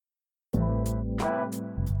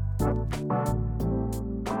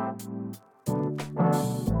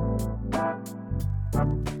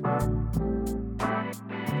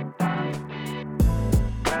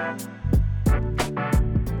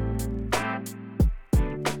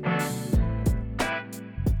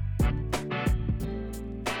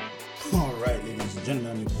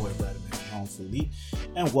Gentlemen, I'm your boy Vladimir Philippe,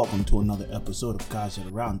 and welcome to another episode of Guys at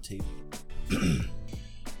the Round Table.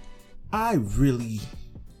 I really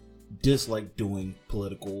dislike doing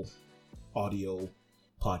political audio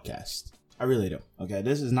podcasts. I really do. Okay,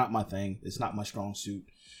 this is not my thing. It's not my strong suit.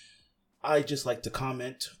 I just like to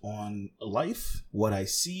comment on life, what I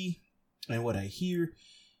see, and what I hear,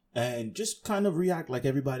 and just kind of react like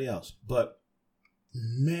everybody else. But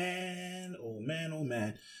man, oh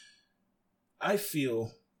man, I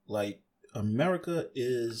feel like America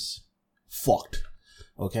is fucked,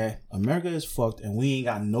 okay? America is fucked and we ain't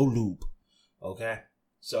got no lube, okay?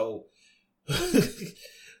 So,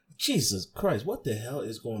 Jesus Christ, what the hell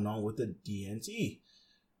is going on with the DNC?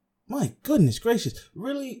 My goodness gracious.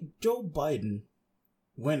 Really, Joe Biden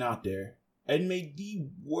went out there and made the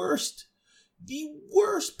worst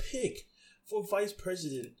pick for vice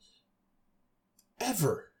president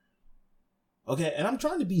ever. Okay, and I'm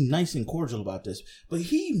trying to be nice and cordial about this, but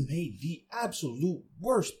he made the absolute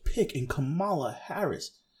worst pick in Kamala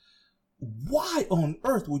Harris. Why on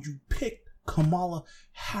earth would you pick Kamala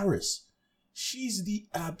Harris? She's the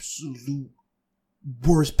absolute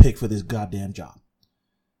worst pick for this goddamn job.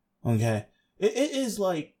 Okay, it is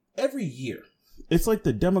like every year, it's like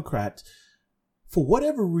the Democrats, for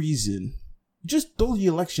whatever reason, just throw the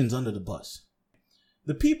elections under the bus.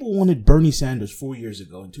 The people wanted Bernie Sanders 4 years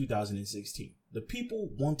ago in 2016. The people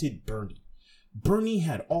wanted Bernie. Bernie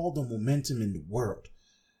had all the momentum in the world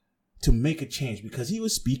to make a change because he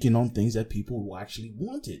was speaking on things that people actually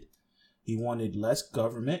wanted. He wanted less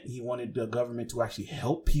government. He wanted the government to actually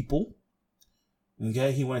help people.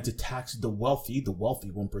 Okay, he wanted to tax the wealthy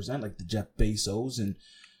 1%, like the Jeff Bezos and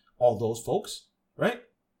all those folks, right?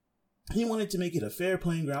 He wanted to make it a fair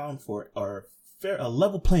playing ground a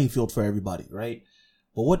level playing field for everybody, right?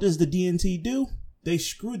 But what does the DNC do? They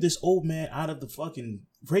screwed this old man out of the fucking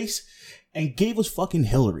race and gave us fucking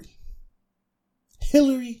Hillary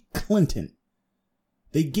Clinton.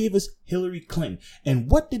 They gave us Hillary Clinton.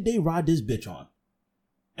 And what did they ride this bitch on?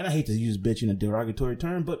 And I hate to use bitch in a derogatory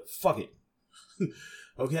term, but fuck it.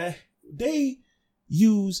 Okay? They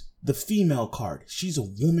use the female card. She's a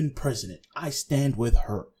woman president. I stand with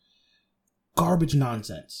her. Garbage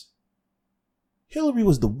nonsense. Hillary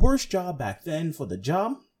was the worst job back then for the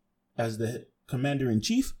job as the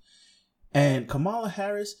commander-in-chief. And Kamala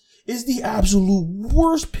Harris is the absolute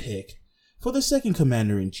worst pick for the second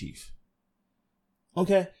commander-in-chief.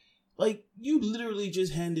 Okay? Like, you literally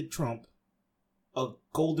just handed Trump a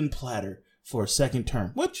golden platter for a second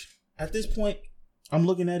term. Which, at this point, I'm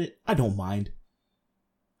looking at it, I don't mind.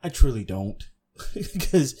 I truly don't.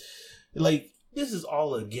 Because, like, this is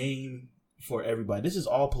all a game for everybody. This is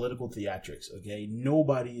all political theatrics, okay?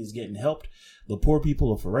 Nobody is getting helped. The poor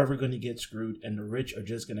people are forever going to get screwed, and the rich are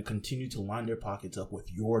just going to continue to line their pockets up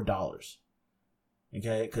with your dollars,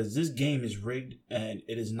 okay? Because this game is rigged, and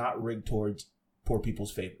it is not rigged towards poor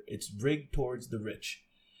people's favor. It's rigged towards the rich.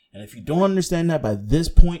 And if you don't understand that by this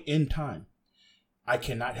point in time, I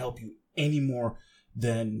cannot help you any more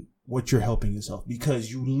than what you're helping yourself,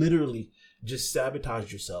 because you literally just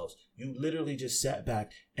sabotaged yourselves. You literally just sat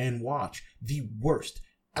back and watched the worst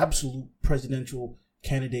absolute presidential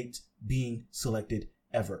candidates being selected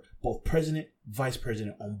ever. Both president, vice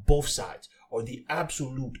president on both sides are the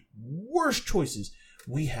absolute worst choices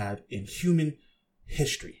we have in human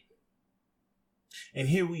history. And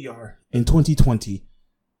here we are in 2020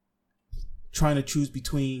 trying to choose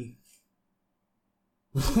between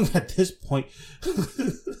at this point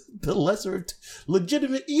the lesser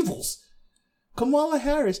legitimate evils. Kamala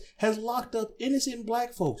Harris has locked up innocent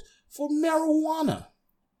black folks for marijuana.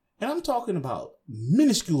 And I'm talking about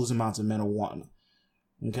minuscule amounts of marijuana.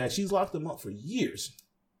 Okay, she's locked them up for years.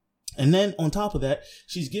 And then on top of that,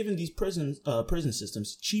 she's given these prison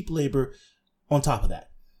systems cheap labor on top of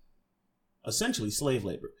that. Essentially slave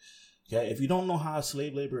labor. Okay, if you don't know how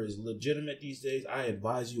slave labor is legitimate these days, I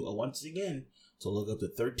advise you once again to look up the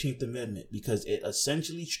 13th Amendment, because it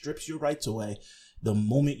essentially strips your rights away the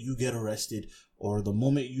moment you get arrested or the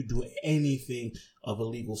moment you do anything of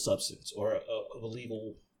illegal substance or of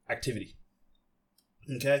illegal activity.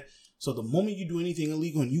 Okay? So the moment you do anything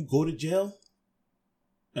illegal and you go to jail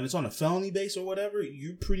and it's on a felony base or whatever,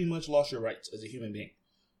 you pretty much lost your rights as a human being.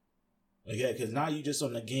 Okay? Because now you're just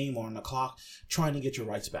on the game or on the clock trying to get your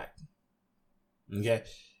rights back. Okay?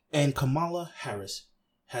 And Kamala Harris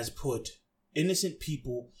has put innocent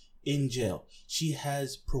people in jail. She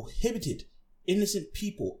has prohibited innocent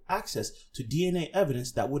people access to DNA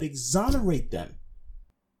evidence that would exonerate them.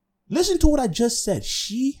 Listen to what I just said.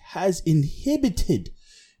 She has inhibited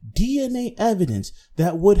DNA evidence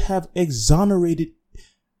that would have exonerated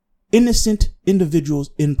innocent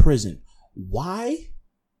individuals in prison. Why?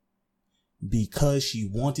 Because she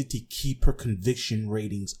wanted to keep her conviction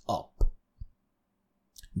ratings up.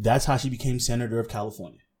 That's how she became senator of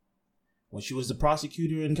California. When she was the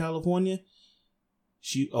prosecutor in California,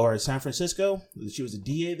 or San Francisco, she was a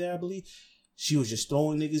DA there, I believe. She was just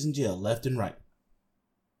throwing niggas in jail left and right.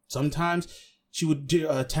 Sometimes she would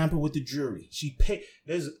tamper with the jury.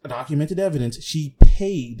 There's documented evidence. She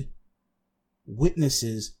paid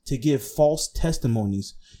witnesses to give false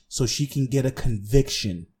testimonies so she can get a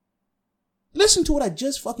conviction. Listen to what I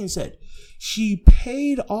just fucking said. She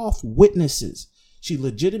paid off witnesses. She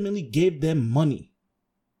legitimately gave them money.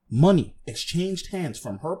 Money exchanged hands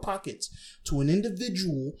from her pockets to an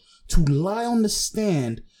individual to lie on the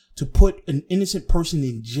stand to put an innocent person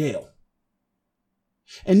in jail.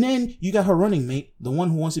 And then you got her running mate, the one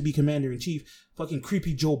who wants to be commander in chief, fucking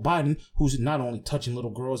creepy Joe Biden, who's not only touching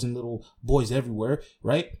little girls and little boys everywhere,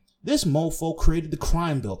 right? This mofo created the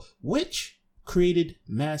crime bill, which created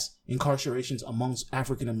mass incarcerations amongst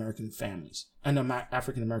African American families and the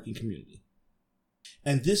African American community.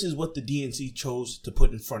 And this is what the DNC chose to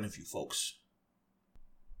put in front of you folks.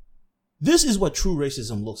 This is what true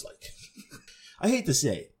racism looks like. I hate to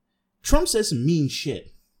say it. Trump says some mean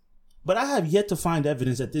shit, but I have yet to find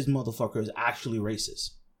evidence that this motherfucker is actually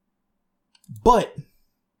racist. But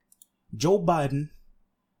Joe Biden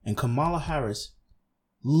and Kamala Harris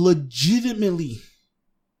legitimately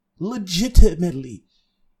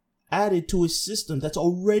added to a system that's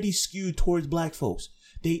already skewed towards black folks.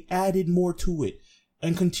 They added more to it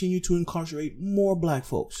and continue to incarcerate more black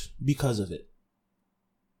folks because of it.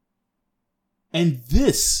 And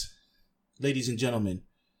this, ladies and gentlemen,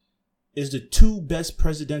 is the two best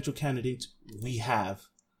presidential candidates we have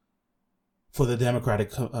for the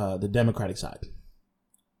Democratic side.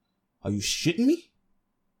 Are you shitting me?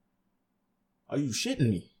 Are you shitting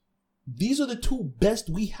me? These are the two best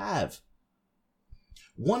we have.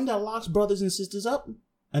 One that locks brothers and sisters up,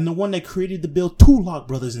 and the one that created the bill to lock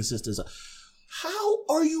brothers and sisters up. How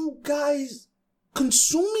are you guys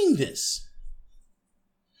consuming this?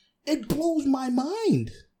 It blows my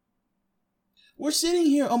mind. We're sitting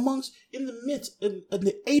here in the midst, in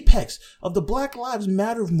the apex of the Black Lives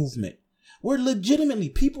Matter movement, where legitimately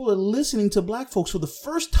people are listening to black folks for the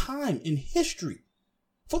first time in history.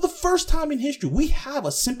 For the first time in history, we have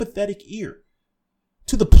a sympathetic ear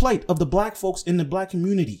to the plight of the black folks in the black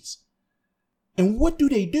communities. And what do?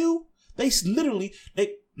 They literally,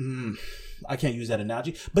 I can't use that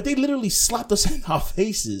analogy, but they literally slapped us in our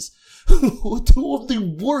faces with two of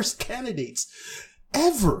the worst candidates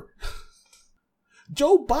ever.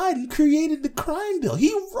 Joe Biden created the crime bill.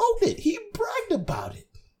 He wrote it. He bragged about it.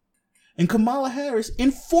 And Kamala Harris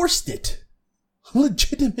enforced it.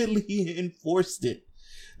 Legitimately enforced it.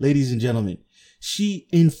 Ladies and gentlemen, she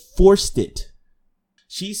enforced it.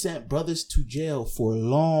 She sent brothers to jail for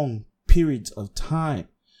long periods of time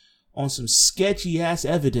on some sketchy ass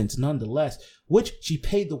evidence nonetheless, which she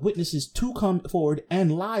paid the witnesses to come forward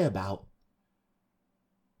and lie about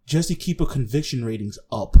just to keep her conviction ratings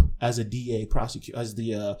up as a DA prosecutor, as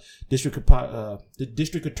the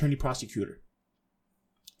district attorney prosecutor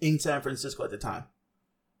in San Francisco at the time.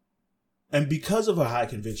 And because of her high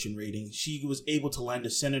conviction rating, she was able to land a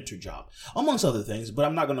senator job, amongst other things, but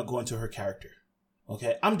I'm not going to go into her character.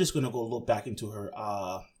 Okay, I'm just going to go look back into her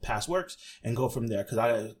past works and go from there, because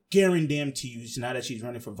I guarantee you, now that she's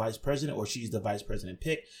running for vice president, or she's the vice president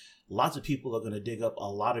pick, lots of people are going to dig up a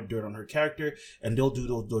lot of dirt on her character, and they'll do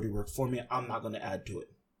those dirty work for me. I'm not going to add to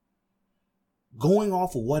it. Going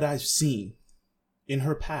off of what I've seen in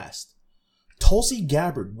her past, Tulsi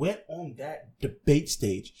Gabbard went on that debate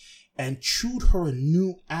stage and chewed her a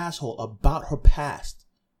new asshole about her past.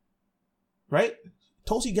 Right?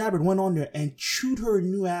 Tulsi Gabbard went on there and chewed her a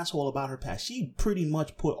new asshole about her past. She pretty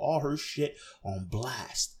much put all her shit on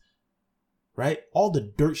blast. Right? All the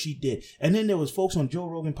dirt she did. And then there was folks on Joe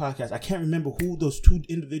Rogan podcast. I can't remember who those two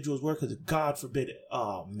individuals were, because God forbid.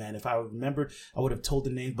 Oh man, if I remembered, I would have told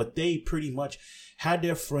the name. But they pretty much had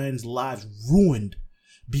their friends' lives ruined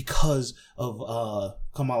because of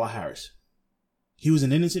Kamala Harris. He was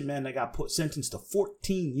an innocent man that got sentenced to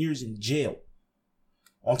 14 years in jail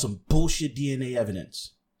on some bullshit DNA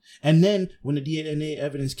evidence. And then when the DNA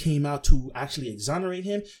evidence came out to actually exonerate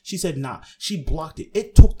him, she said, nah, she blocked it.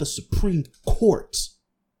 It took the Supreme Court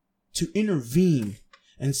to intervene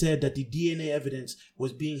and said that the DNA evidence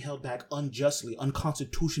was being held back unjustly,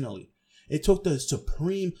 unconstitutionally. It took the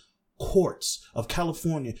Supreme Courts of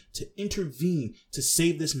California to intervene to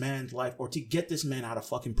save this man's life or to get this man out of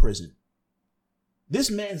fucking prison. This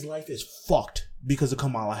man's life is fucked because of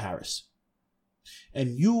Kamala Harris.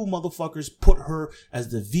 And you motherfuckers put her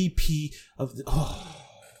as the VP of the... Oh,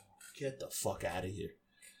 get the fuck out of here.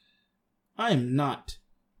 I am not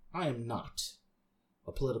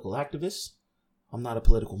a political activist. I'm not a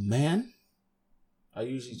political man. I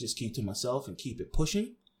usually just keep to myself and keep it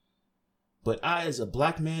pushing. But I, as a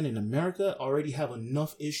black man in America, already have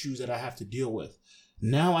enough issues that I have to deal with.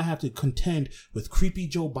 Now I have to contend with creepy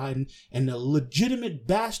Joe Biden and the legitimate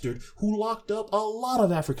bastard who locked up a lot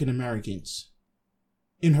of African Americans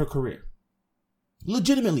in her career.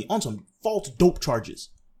 Legitimately on some false dope charges.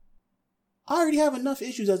 I already have enough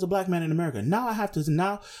issues as a black man in America. Now I have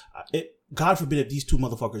to, God forbid if these two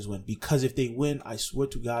motherfuckers win. Because if they win, I swear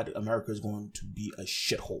to God, America is going to be a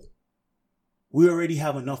shithole. We already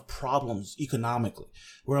have enough problems economically.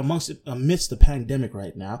 We're amidst the pandemic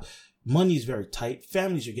right now. Money is very tight.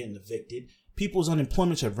 Families are getting evicted. People's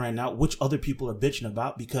unemployments have ran out, which other people are bitching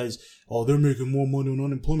about because, they're making more money on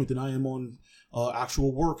unemployment than I am on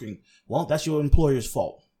actual working. Well, that's your employer's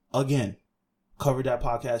fault. Again, covered that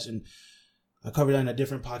podcast, and I covered that in a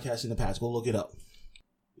different podcast in the past. Go look it up.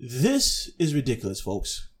 This is ridiculous,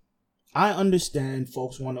 folks. I understand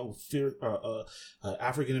folks want to fear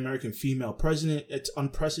African-American female president. It's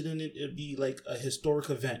unprecedented. It'd be like a historic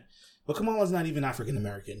event. But Kamala's not even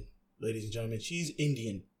African-American, ladies and gentlemen. She's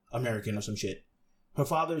Indian American or some shit. Her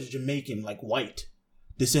father is Jamaican, like white,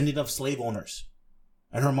 descendant of slave owners.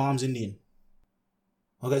 And her mom's Indian.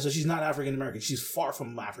 Okay, so she's not African-American. She's far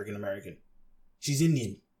from African-American. She's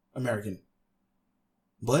Indian American.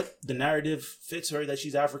 But the narrative fits her that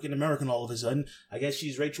she's African-American all of a sudden. I guess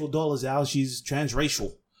she's Rachel Dolezal. She's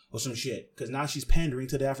transracial or some shit. Because now she's pandering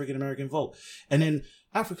to the African-American vote. And then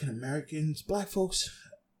African-Americans, black folks,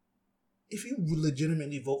 if you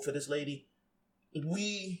legitimately vote for this lady,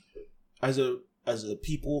 we as a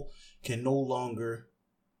people can no longer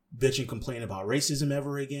bitch and complain about racism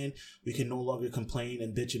ever again. We can no longer complain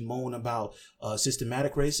and bitch and moan about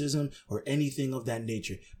systematic racism or anything of that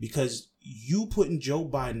nature, because you putting Joe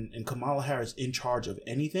Biden and Kamala Harris in charge of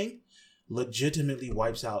anything legitimately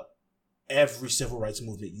wipes out every civil rights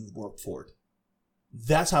movement you've worked for.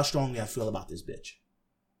 That's how strongly I feel about this bitch.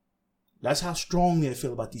 That's how strongly I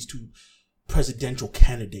feel about these two presidential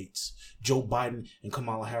candidates, Joe Biden and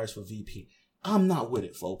Kamala Harris for VP. I'm not with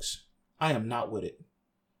it, folks. I am not with it.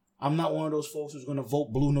 I'm not one of those folks who's going to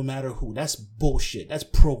vote blue no matter who. That's bullshit. That's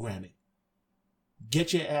programming.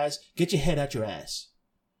 Get your head out your ass.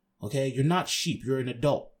 Okay? You're not sheep. You're an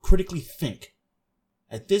adult. Critically think.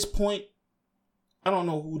 At this point, I don't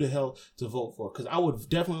know who the hell to vote for, because I would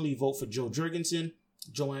definitely vote for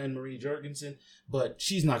Joanne Marie Jorgensen, but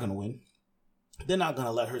she's not going to win. They're not going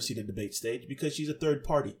to let her see the debate stage because she's a third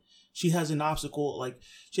party. She has an obstacle,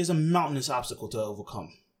 she has a mountainous obstacle to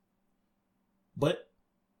overcome. But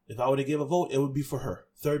if I were to give a vote, it would be for her.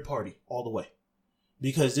 Third party, all the way.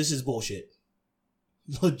 Because this is bullshit.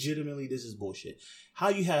 Legitimately, this is bullshit. How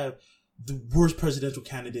you have the worst presidential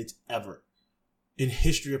candidates ever in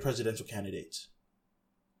history of presidential candidates.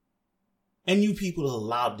 And you people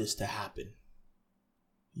allowed this to happen.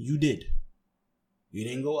 You did. You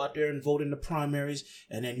didn't go out there and vote in the primaries,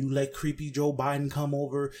 and then you let creepy Joe Biden come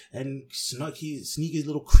over and sneak his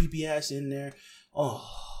little creepy ass in there. Oh,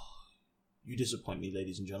 you disappoint me,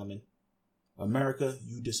 ladies and gentlemen. America,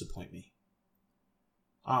 you disappoint me.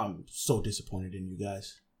 I'm so disappointed in you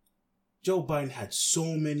guys. Joe Biden had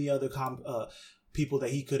so many other people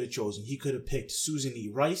that he could have chosen. He could have picked Susan E.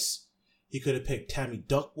 Rice. He could have picked Tammy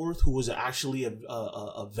Duckworth, who was actually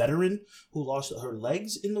a veteran who lost her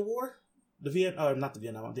legs in the war.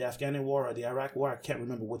 The Afghan war or the Iraq war. I can't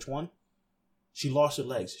remember which one. She lost her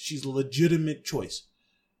legs. She's a legitimate choice.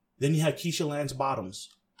 Then you have Keisha Lance Bottoms.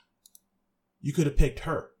 You could have picked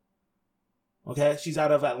her. Okay? She's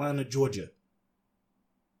out of Atlanta, Georgia.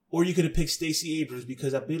 Or you could have picked Stacey Abrams,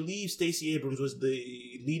 because I believe Stacey Abrams was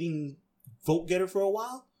the leading vote getter for a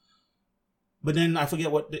while. But then I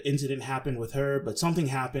forget what the incident happened with her, but something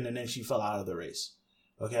happened and then she fell out of the race.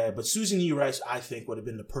 Okay? But Susan E. Rice, I think, would have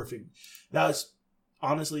been the perfect... That was,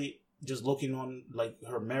 honestly, just looking on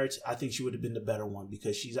her merits, I think she would have been the better one,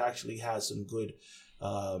 because she's actually has some good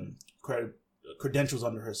credentials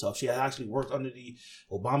under herself. She had actually worked under the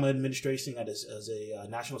Obama administration as a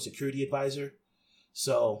national security advisor.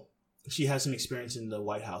 So she has some experience in the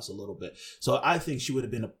White House a little bit. So I think she would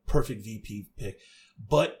have been a perfect VP pick.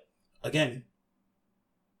 But again,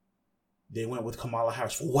 they went with Kamala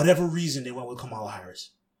Harris. For whatever reason, they went with Kamala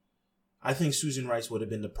Harris. I think Susan Rice would have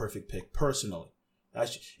been the perfect pick, personally.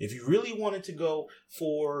 If you really wanted to go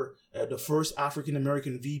for the first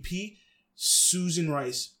African-American VP, Susan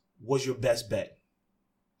Rice was your best bet.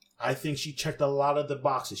 I think she checked a lot of the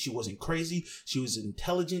boxes. She wasn't crazy. She was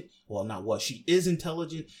intelligent. Well, not what. She is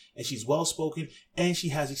intelligent, and she's well-spoken, and she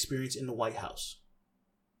has experience in the White House.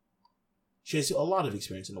 She has a lot of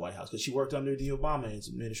experience in the White House because she worked under the Obama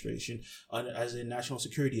administration as a national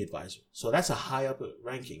security advisor. So that's a high up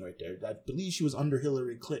ranking right there. I believe she was under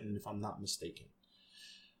Hillary Clinton, if I'm not mistaken.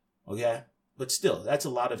 Okay? But still, that's a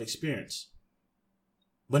lot of experience.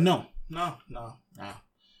 But no.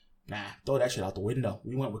 Throw that shit out the window.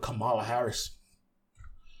 We went with Kamala Harris.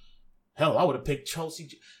 Hell, I would have picked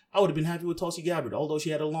Chelsea. I would have been happy with Tulsi Gabbard, although she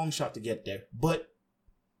had a long shot to get there. But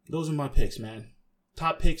those are my picks, man.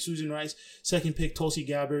 Top pick, Susan Rice. Second pick, Tulsi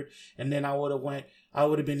Gabbard. And then I would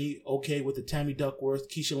have been okay with the Tammy Duckworth,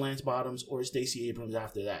 Keisha Lance Bottoms, or Stacey Abrams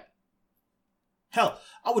after that. Hell,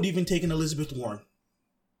 I would even take an Elizabeth Warren.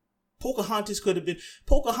 Pocahontas would have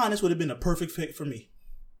been a perfect pick for me.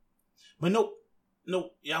 But nope,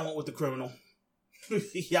 y'all went with the criminal.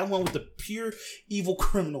 Y'all went with the pure evil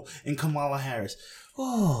criminal in Kamala Harris.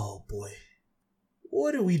 Oh boy.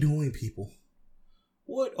 What are we doing, people?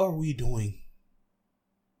 What are we doing?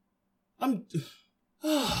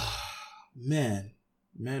 Man.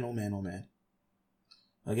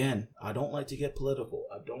 Again, I don't like to get political.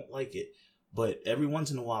 I don't like it. But every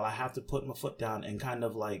once in a while, I have to put my foot down and kind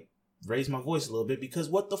of like raise my voice a little bit, because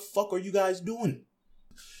what the fuck are you guys doing?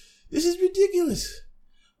 This is ridiculous.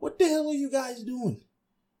 What the hell are you guys doing?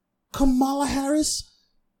 Kamala Harris?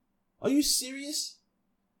 Are you serious?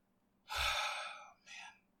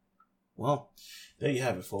 Man. Well, there you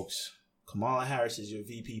have it, folks. Kamala Harris is your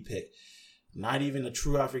VP pick. Not even a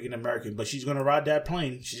true African American, but she's going to ride that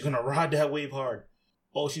plane. She's going to ride that wave hard.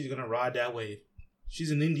 Oh, she's going to ride that wave.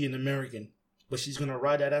 She's an Indian American, but she's going to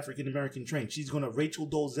ride that African American train. She's going to Rachel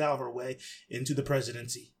Dolezal her way into the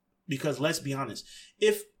presidency. Because let's be honest,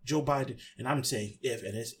 if Joe Biden, and I'm saying if,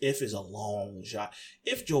 and if is a long shot,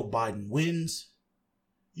 if Joe Biden wins,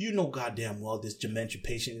 you know goddamn well this dementia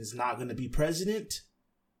patient is not going to be president.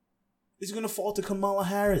 It's going to fall to Kamala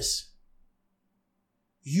Harris.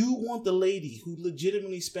 You want the lady who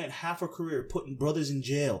legitimately spent half her career putting brothers in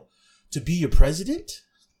jail to be your president?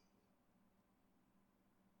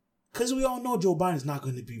 Because we all know Joe Biden's not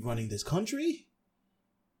going to be running this country.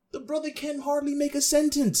 The brother can hardly make a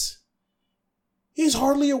sentence. He's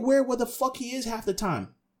hardly aware where the fuck he is half the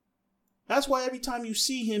time. That's why every time you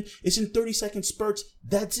see him, it's in 30-second spurts.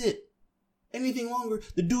 That's it. Anything longer,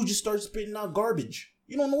 the dude just starts spitting out garbage.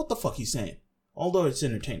 You don't know what the fuck he's saying. Although it's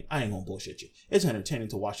entertaining. I ain't gonna bullshit you. It's entertaining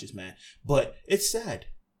to watch this man. But it's sad.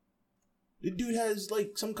 The dude has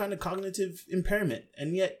like some kind of cognitive impairment.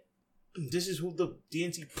 And yet, this is who the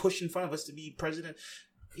DNC pushed in front of us to be president.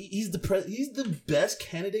 He's the best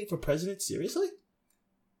candidate for president? Seriously?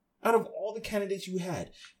 Out of all the candidates you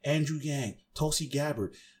had, Andrew Yang, Tulsi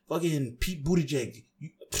Gabbard, fucking Pete Buttigieg,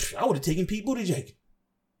 I would have taken Pete Buttigieg.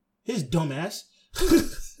 His dumbass.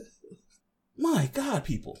 My God,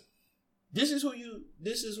 people. This is who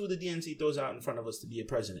the DNC throws out in front of us to be a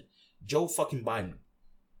president. Joe fucking Biden.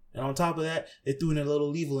 And on top of that, they threw in a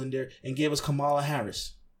little evil in there and gave us Kamala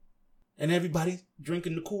Harris. And everybody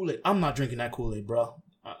drinking the Kool-Aid. I'm not drinking that Kool-Aid, bro.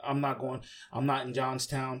 I'm not in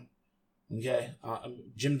Johnstown. Okay?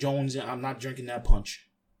 Jim Jones, I'm not drinking that punch.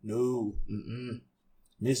 No.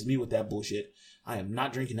 Miss me with that bullshit. I am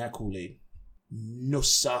not drinking that Kool-Aid. No,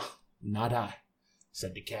 sir. Not I.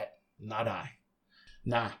 Said the cat. Not I.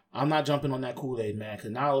 Nah, I'm not jumping on that Kool-Aid, man. Because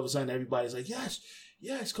now all of a sudden everybody's like, yes,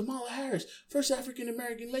 Kamala Harris, first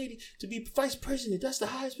African-American lady to be vice president. That's the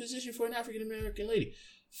highest position for an African-American lady.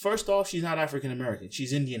 First off, she's not African-American.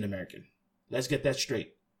 She's Indian-American. Let's get that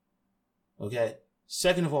straight. Okay?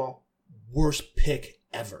 Second of all, worst pick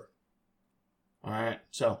ever. All right?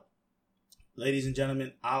 So, ladies and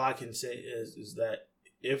gentlemen, all I can say is that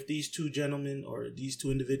if these two gentlemen or these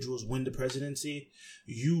two individuals win the presidency,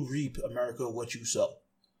 you reap, America, what you sow.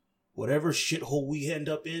 Whatever shithole we end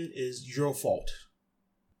up in is your fault.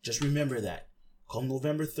 Just remember that. Come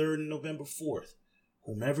November 3rd and November 4th,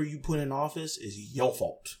 whomever you put in office is your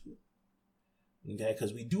fault. Okay?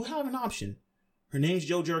 Because we do have an option. Her name's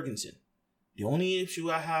Jo Jorgensen. The only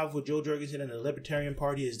issue I have with Jo Jorgensen and the Libertarian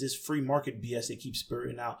Party is this free market BS they keep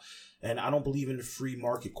spurting out. And I don't believe in the free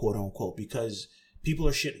market, quote unquote, because people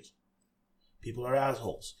are shitty. People are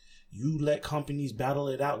assholes. You let companies battle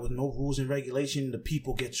it out with no rules and regulation, the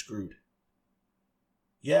people get screwed.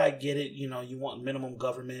 Yeah, I get it. You know, you want minimum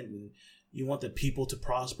government and You want the people to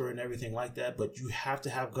prosper and everything like that, but you have to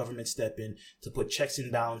have government step in to put checks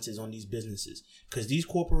and balances on these businesses, because these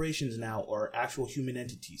corporations now are actual human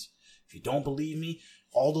entities. If you don't believe me,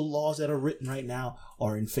 all the laws that are written right now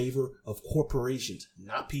are in favor of corporations,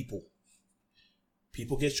 not people.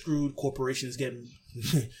 People get screwed, corporations get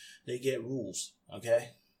they get rules,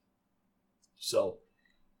 okay? So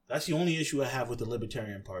that's the only issue I have with the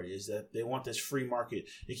Libertarian Party, is that they want this free market.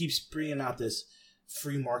 They keep bringing out this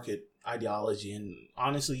free market ideology, and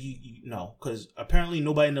honestly, you know, because apparently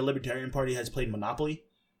nobody in the Libertarian Party has played Monopoly,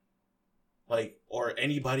 or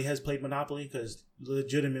anybody has played Monopoly, because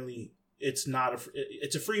legitimately, it's not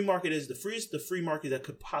it's a free market. It's the free market that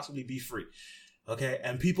could possibly be free, okay?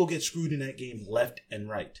 And people get screwed in that game left and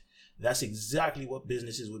right. That's exactly what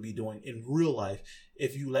businesses would be doing in real life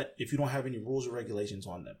if you don't have any rules or regulations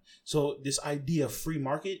on them. So this idea of free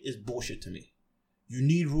market is bullshit to me. You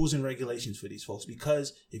need rules and regulations for these folks,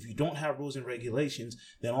 because if you don't have rules and regulations,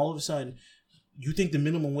 then all of a sudden, you think the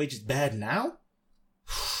minimum wage is bad now?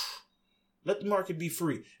 Let the market be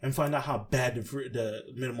free and find out how bad the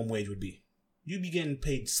minimum wage would be. You'd be getting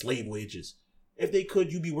paid slave wages. If they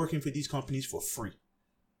could, you'd be working for these companies for free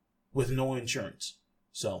with no insurance.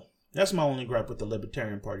 So that's my only gripe with the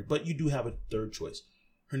Libertarian Party. But you do have a third choice.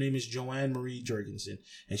 Her name is Joanne Marie Jorgensen,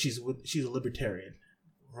 and she's a libertarian.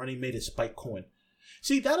 Running mate is Spike Cohen.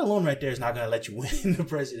 See, that alone right there is not going to let you win the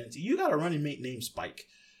presidency. You got a running mate named Spike.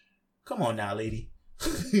 Come on now, lady.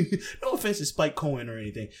 No offense to Spike Cohen or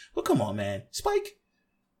anything, but come on, man. Spike,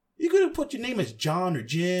 you could have put your name as John or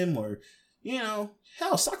Jim or, hell,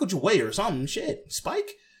 Sacagaway or something. Shit.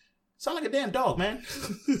 Spike? Sound like a damn dog, man.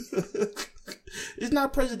 It's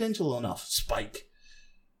not presidential enough. Spike.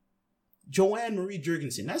 Joanne Marie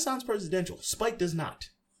Jorgensen. That sounds presidential. Spike does not.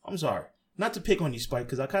 I'm sorry. Not to pick on you, Spike,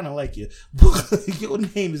 because I kind of like you. But your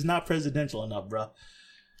name is not presidential enough, bro.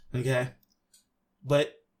 Okay?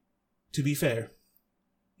 But, to be fair,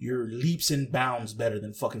 you're leaps and bounds better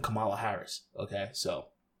than fucking Kamala Harris. Okay? So,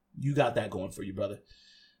 you got that going for you, brother.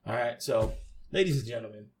 Alright, so, ladies and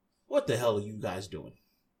gentlemen, what the hell are you guys doing?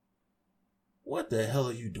 What the hell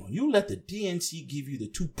are you doing? You let the DNC give you the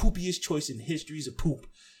two poopiest choice in histories of poop,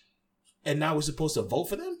 and now we're supposed to vote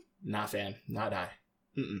for them? Nah, fam. Not I.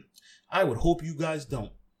 I would hope you guys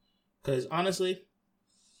don't, because honestly,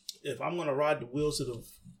 if I'm gonna ride the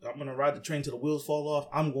train till the wheels fall off,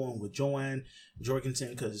 I'm going with Joanne Jorgensen,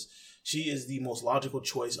 because she is the most logical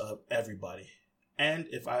choice of everybody. And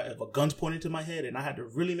if a gun's pointed to my head and I had to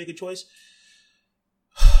really make a choice,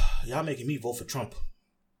 y'all making me vote for Trump.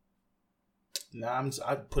 Nah,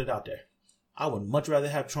 I put it out there. I would much rather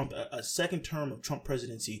have Trump, a second term of Trump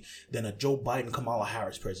presidency, than a Joe Biden, Kamala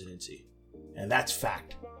Harris presidency. And that's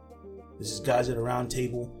fact. This is Guys at the Round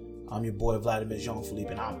Table. I'm your boy Vladimir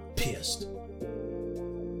Jean-Philippe, and I'm pissed.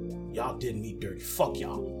 Y'all did me dirty. Fuck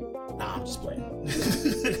y'all. Nah, I'm just playing.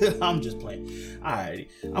 I'm just playing. Alrighty,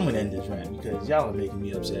 I'm gonna end this rant because y'all are making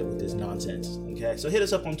me upset with this nonsense. Okay, so hit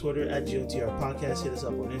us up on Twitter at GOTR Podcast. Hit us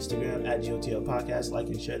up on Instagram at GOTR Podcast. Like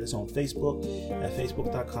and share this on Facebook at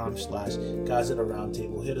facebook.com/Guys at the Round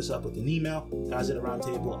Table. Hit us up with an email,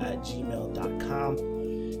 guysattheroundtable@gmail.com.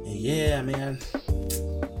 And yeah, man.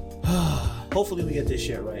 Hopefully we get this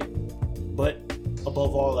shit right. But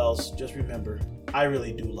above all else, just remember, I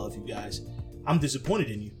really do love you guys. I'm disappointed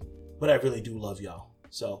in you, but I really do love y'all.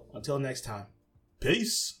 So until next time,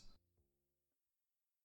 peace.